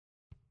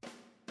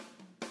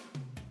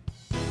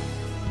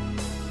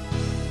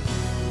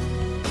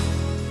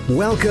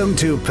Welcome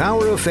to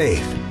Power of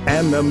Faith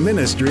and the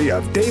ministry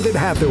of David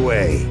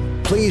Hathaway.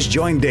 Please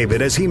join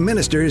David as he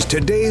ministers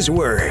today's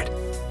word.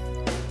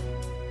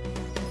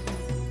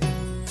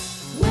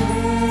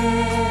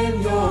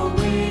 When you're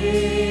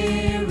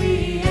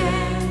weary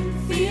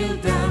and feel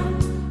down,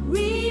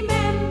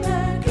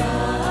 remember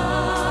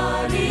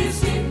God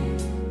is in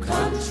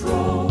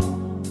control.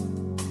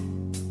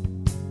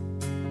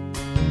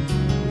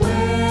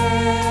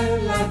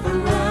 When life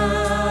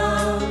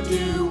around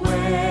you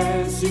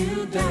wears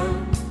you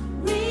down,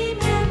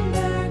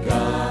 remember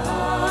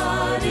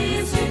God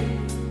is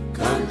in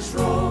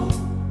control.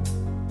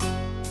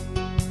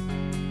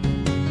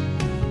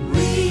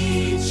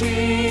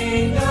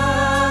 Reaching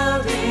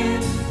out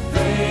in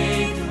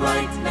faith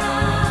right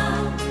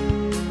now,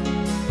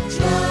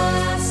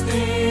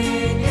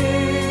 trusting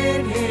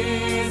in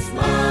His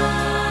might.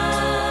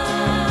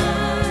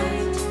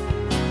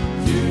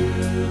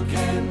 You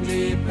can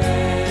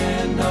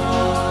depend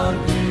on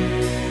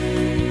Him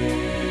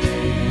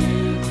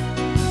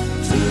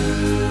to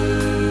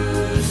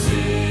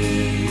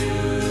see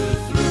you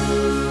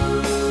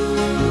through.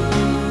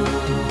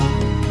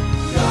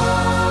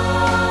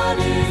 God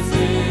is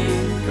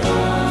in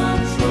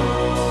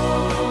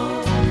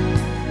control.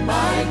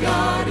 My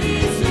God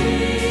is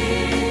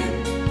in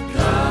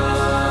control.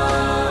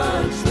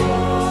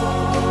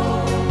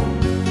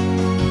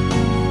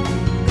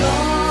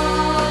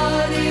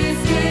 God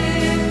is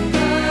in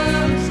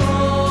control.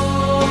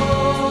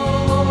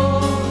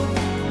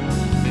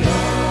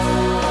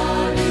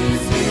 God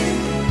is in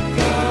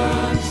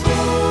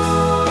control.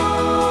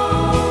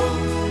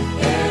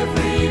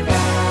 Every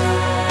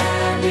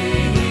valley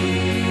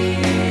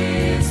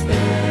is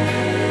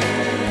there.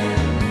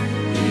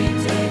 He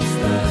takes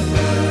the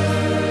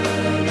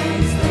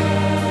burdens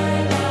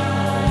that I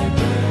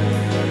bear.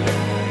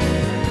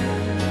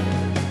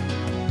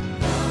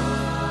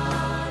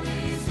 God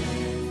is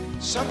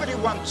in. Somebody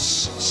once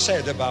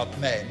said about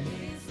men,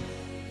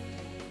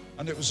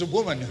 and it was a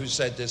woman who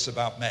said this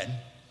about men,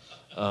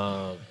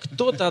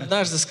 Кто-то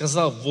однажды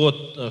сказал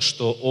вот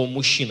что о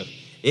мужчинах.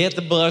 И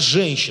это была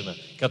женщина,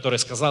 которая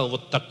сказала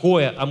вот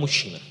такое о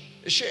мужчинах.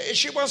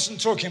 she wasn't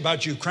talking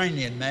about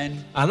Ukrainian men,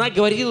 Она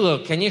говорила,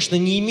 конечно,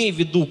 не имея в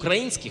виду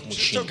украинских she was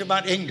мужчин. talking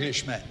about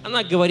English men.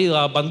 Она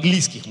говорила об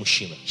английских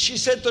мужчинах. She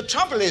said the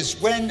trouble is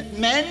when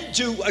men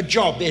do a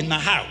job in the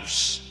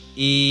house,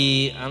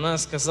 И она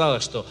сказала,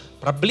 что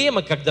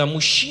проблема, когда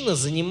мужчина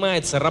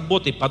занимается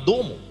работой по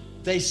дому,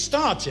 they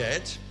start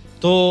it,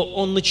 то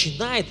он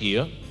начинает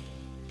ее,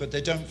 but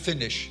they don't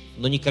finish.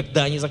 но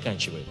никогда не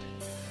заканчивает.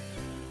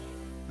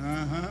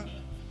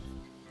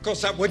 Of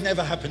course, that would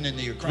never happen in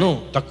the Ukraine.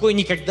 Ну, такое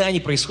никогда не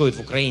происходит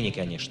в Украине,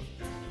 конечно.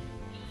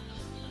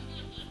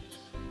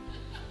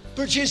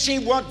 But you see,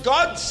 what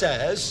God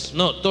says,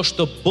 Но то,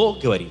 что Бог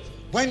говорит,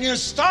 when you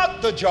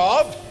start the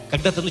job,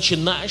 когда ты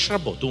начинаешь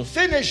работу,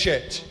 finish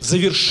it.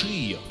 заверши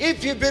ее.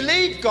 If you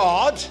believe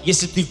God,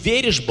 Если ты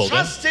веришь в Бога,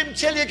 trust Him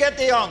till you get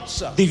the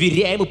answer.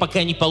 доверяй Ему,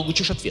 пока не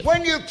получишь ответ.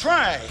 When you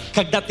pray,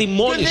 Когда ты believe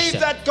молишься,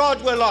 that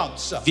God will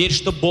answer. верь,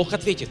 что Бог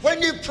ответит.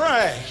 When you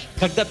pray,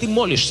 Когда ты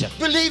молишься,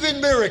 believe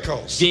in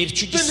miracles. верь в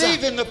чудеса,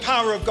 Believe in the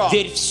power of God.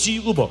 верь в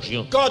силу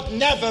Божью. God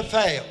never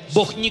fails.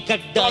 Бог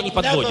никогда не God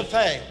never подводит.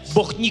 fails.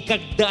 Бог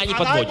никогда не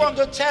And I want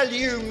подводит. to tell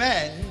you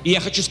men, И я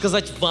хочу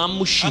сказать вам, and I'm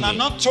мужчины,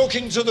 not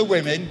talking to the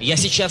women, я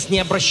сейчас не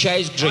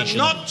обращаюсь к I'm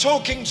женщинам. not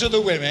talking to the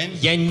women,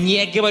 Я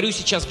не говорю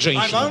сейчас к I'm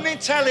женщинам. only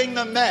telling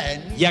the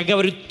men, Я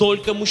говорю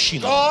только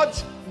мужчинам. God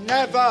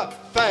never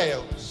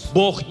fails.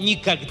 Бог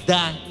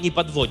никогда не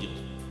подводит.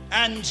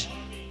 And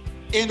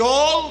in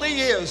all the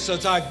years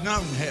that I've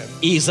known Him,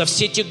 И за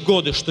все те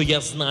годы, что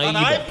я знаю and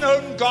Его, I've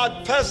known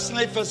God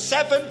personally for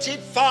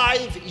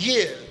 75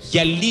 years,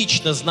 я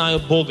лично знаю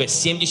Бога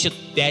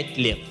 75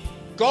 лет.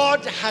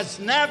 God has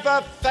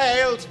never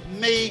failed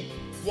me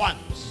once.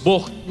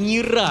 Бог ни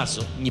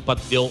разу не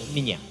подвел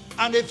меня.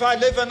 And if I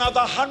live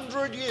another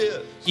 100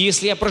 years, И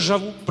если я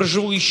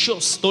проживу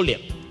еще 100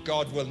 лет,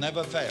 God will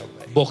never fail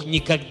me. Бог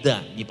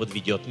никогда не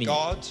подведет меня.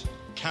 God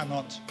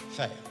cannot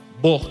fail.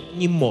 Бог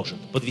не может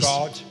подвести.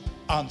 God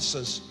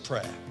answers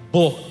prayer.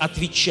 Бог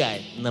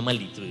отвечает на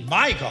молитвы.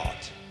 My God,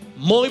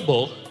 Мой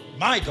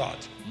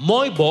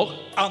Бог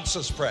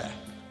answers prayer,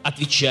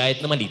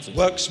 отвечает на молитвы.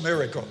 works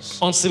miracles,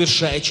 Он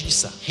совершает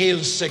чудеса,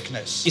 heals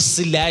sickness,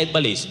 исцеляет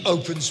болезни,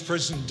 opens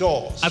prison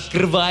doors,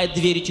 открывает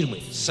двери тюрьмы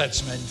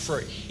sets men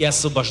free. и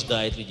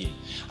освобождает людей.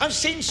 I've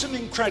seen some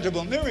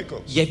incredible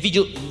miracles. Я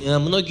видел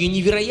многие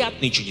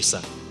невероятные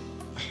чудеса.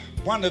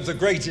 One of the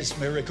greatest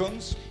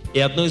miracles, И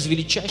одно из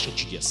величайших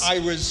чудес. I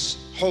was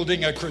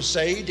holding a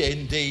crusade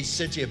in the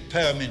city of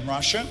Perm in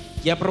Russia.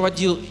 Я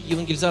проводил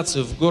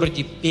евангелизацию в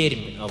городе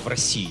Пермь в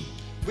России.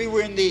 We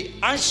were in the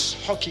ice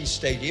hockey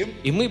stadium,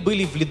 И мы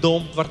были в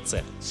Ледовом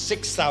дворце.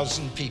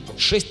 6,000 people.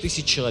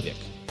 6000 человек.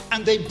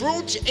 And they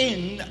brought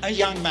in a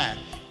young man,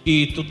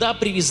 И туда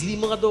привезли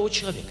молодого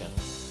человека.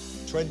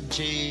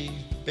 20,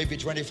 maybe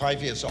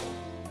 25 years old.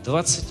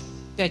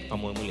 25,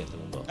 по-моему, лет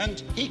ему было.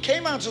 And he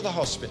came out of the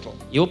hospital.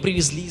 Его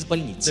привезли из They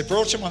больницы.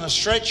 brought him on a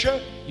stretcher.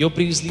 Его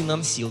привезли на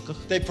носилках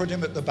They put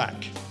him at the back.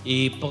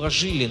 и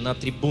положили на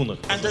трибунах.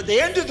 And at the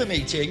end of the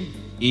meeting,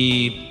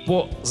 И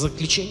по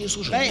заключению they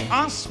служения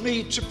asked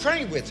me to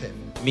pray with him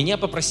меня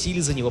попросили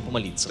за него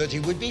помолиться, that he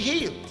would be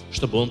healed.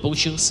 чтобы он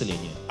получил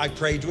исцеление. I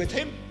prayed with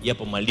him, Я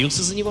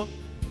помолился за него,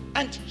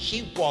 and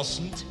he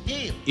wasn't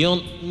healed. и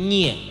он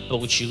не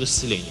получил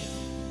исцеление.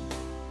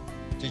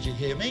 Did you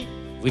hear me?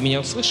 Вы меня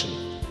услышали?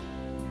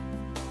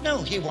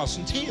 No, he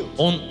wasn't healed.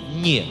 Он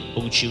не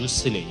получил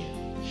исцеление.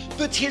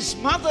 But his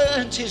mother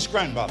and his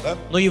grandmother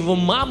Но его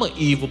мама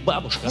и его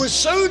бабушка, were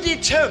so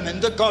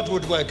determined that God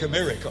would work a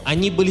miracle.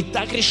 они были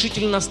так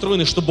решительно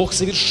настроены, что Бог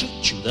совершит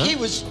чудо. He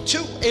was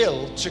too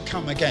ill to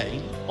come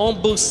again,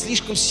 Он был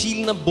слишком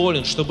сильно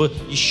болен, чтобы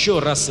еще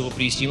раз его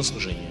привести на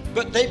служение.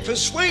 but they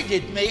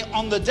persuaded me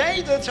on the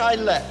day that I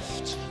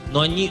left,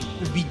 Но они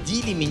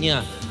убедили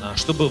меня,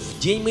 чтобы в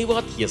день моего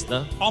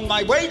отъезда on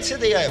my way to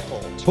the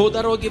airport, по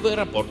дороге в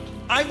аэропорт,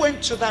 I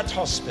went to that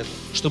hospital.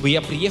 чтобы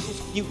я приехал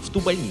в ту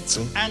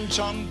больницу,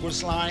 Anton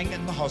was lying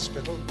in the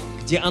hospital.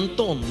 где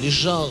Антон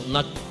лежал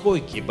на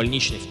койке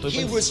больничной в той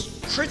He больнице. was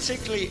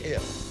critically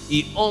ill.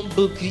 И он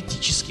был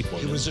критически He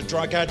болен. was a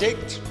drug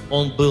addict.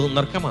 Он был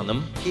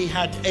наркоманом, He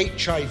had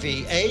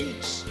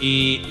HIV/AIDS.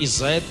 и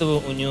из-за этого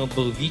у него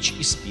был ВИЧ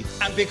и СПИД.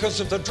 And because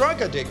of the drug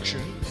addiction,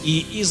 И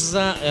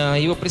из-за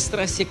его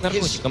пристрастия к his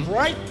наркотикам,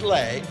 right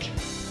leg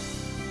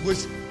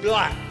was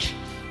black,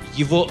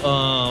 его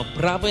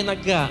правая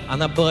нога,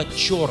 она была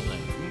черная,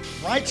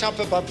 right up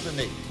above the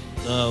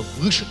knee,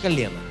 выше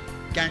колена,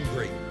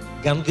 gangrene.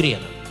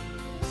 гангрена.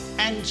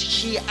 And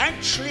he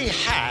actually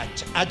had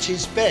at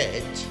his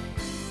bed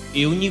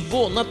И у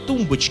него на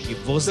тумбочке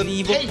the возле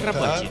его paper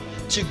кровати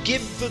to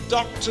give the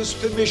doctor's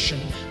permission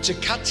to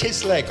cut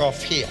his leg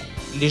off here.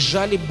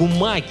 лежали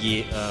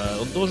бумаги.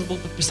 Он должен был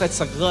подписать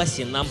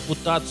согласие на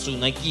ампутацию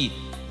ноги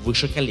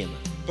выше колена.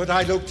 But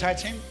I looked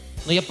at him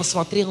Но я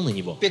посмотрел на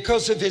него.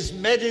 because of his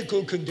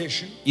medical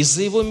condition,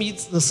 Из-за его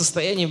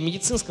состояния в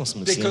медицинском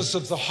смысле, because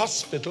of the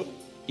hospital.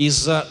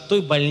 из-за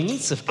той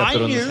больницы, в I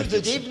которой он knew that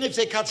находился, even if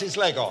they cut his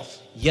leg off,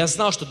 я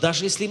знал, что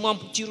даже если ему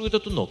ампутируют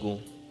эту ногу,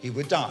 he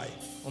would die.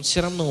 он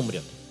все равно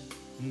умрет.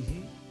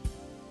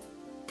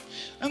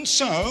 And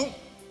so,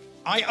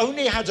 I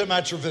only had a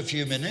matter of a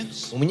few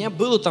minutes. У меня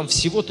было там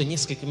всего-то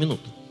несколько минут.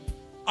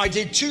 I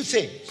did two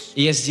things.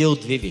 И я сделал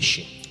две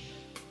вещи.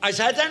 I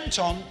said,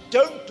 Anton,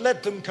 don't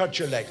let them cut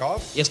your leg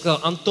off, Я сказал: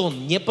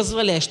 Антон, не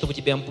позволяй, чтобы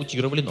тебе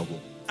ампутировали ногу.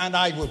 and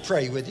I will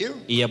pray with you.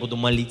 И я буду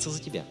молиться за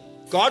тебя.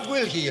 God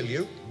will heal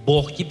you.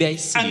 Бог тебя And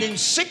исцелит. in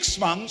 6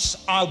 months,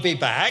 I'll be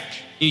back.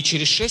 И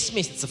через 6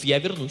 месяцев я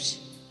вернусь.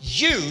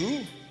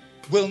 You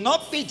will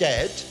not be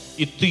dead,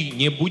 И ты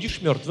не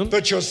будешь мертвым,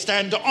 but you'll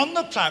stand on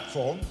the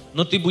platform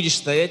но ты будешь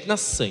стоять на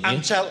сцене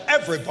and tell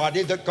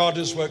everybody that God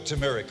has worked a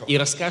miracle. и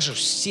расскажешь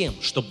всем,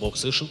 что Бог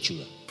совершил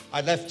чудо.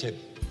 I left him.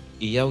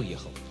 И я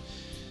уехал.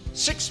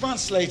 6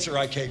 months later,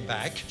 I came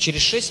back.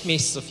 Через 6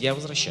 месяцев я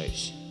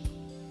возвращаюсь.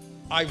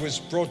 I was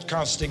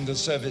broadcasting the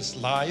service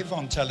live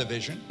on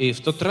television. И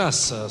в тот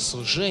раз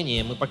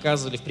служение мы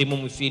показывали в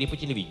прямом эфире по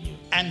телевидению.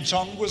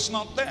 Anton was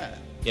not there.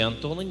 И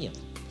Антона нет.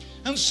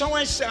 And so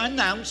I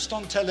announced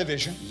on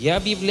television, Я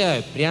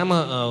объявляю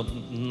прямо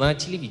на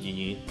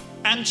телевидении: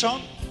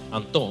 Anton,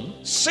 Антон,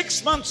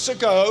 6 months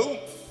ago,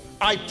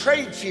 I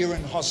prayed for you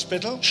in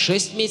hospital,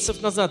 6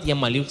 месяцев назад я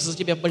молился за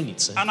тебя в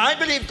больнице. and I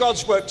believe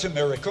God's worked a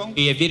miracle.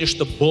 И я верю,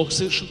 что Бог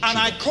совершил And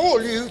I чудо. call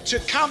you to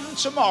come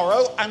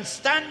tomorrow and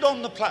stand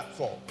on the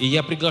platform. И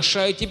я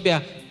приглашаю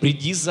тебя,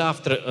 приди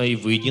завтра и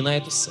выйди на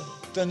эту сцену.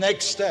 The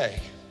next day,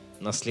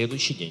 На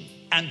следующий день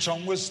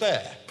Anton was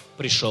there,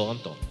 пришел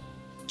Антон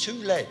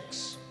 2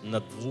 legs, на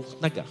 2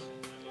 ногах,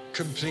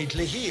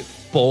 completely healed.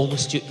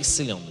 полностью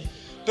исцеленный.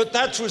 But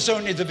that was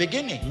only the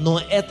beginning. Но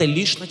это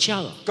лишь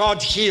начало. God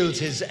healed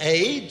his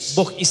AIDS.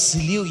 Бог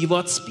исцелил его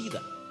от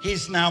СПИДа.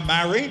 He's now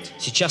married,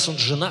 Сейчас он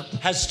женат.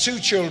 has 2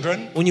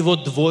 children, У него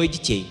 2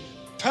 детей.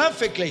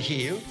 perfectly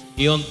healed.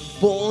 И он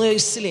полное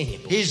исцеление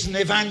получил. He's an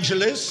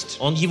evangelist,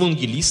 Он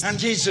евангелист, and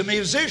he's a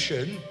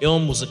musician. и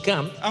он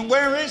музыкант. And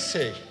where is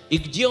he? И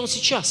где он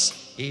сейчас?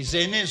 He's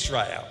in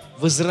Israel.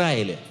 В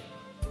Израиле.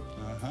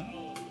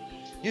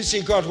 You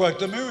see, God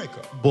worked a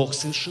miracle. Бог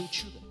совершил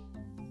чудо.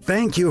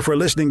 Thank you for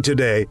listening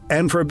today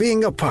and for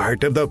being a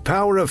part of the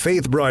Power of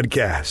Faith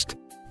broadcast.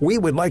 We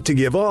would like to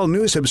give all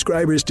new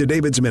subscribers to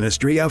David's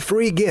ministry a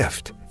free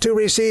gift. To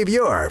receive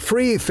your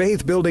free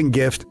faith-building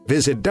gift,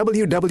 visit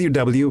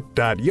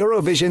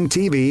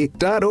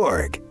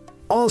www.eurovisiontv.org.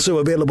 Also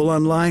available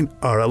online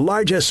are a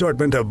large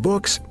assortment of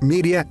books,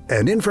 media,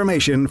 and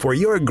information for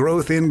your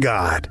growth in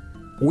God.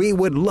 We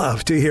would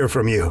love to hear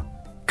from you.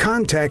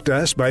 Contact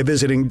us by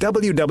visiting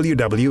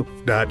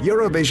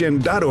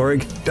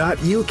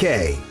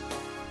www.eurovision.org.uk.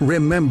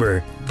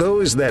 Remember,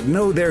 those that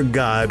know their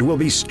God will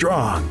be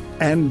strong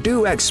and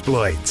do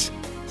exploits.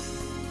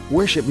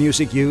 Worship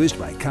music used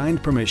by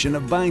kind permission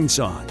of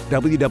Vinesong.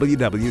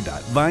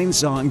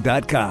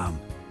 www.vinesong.com.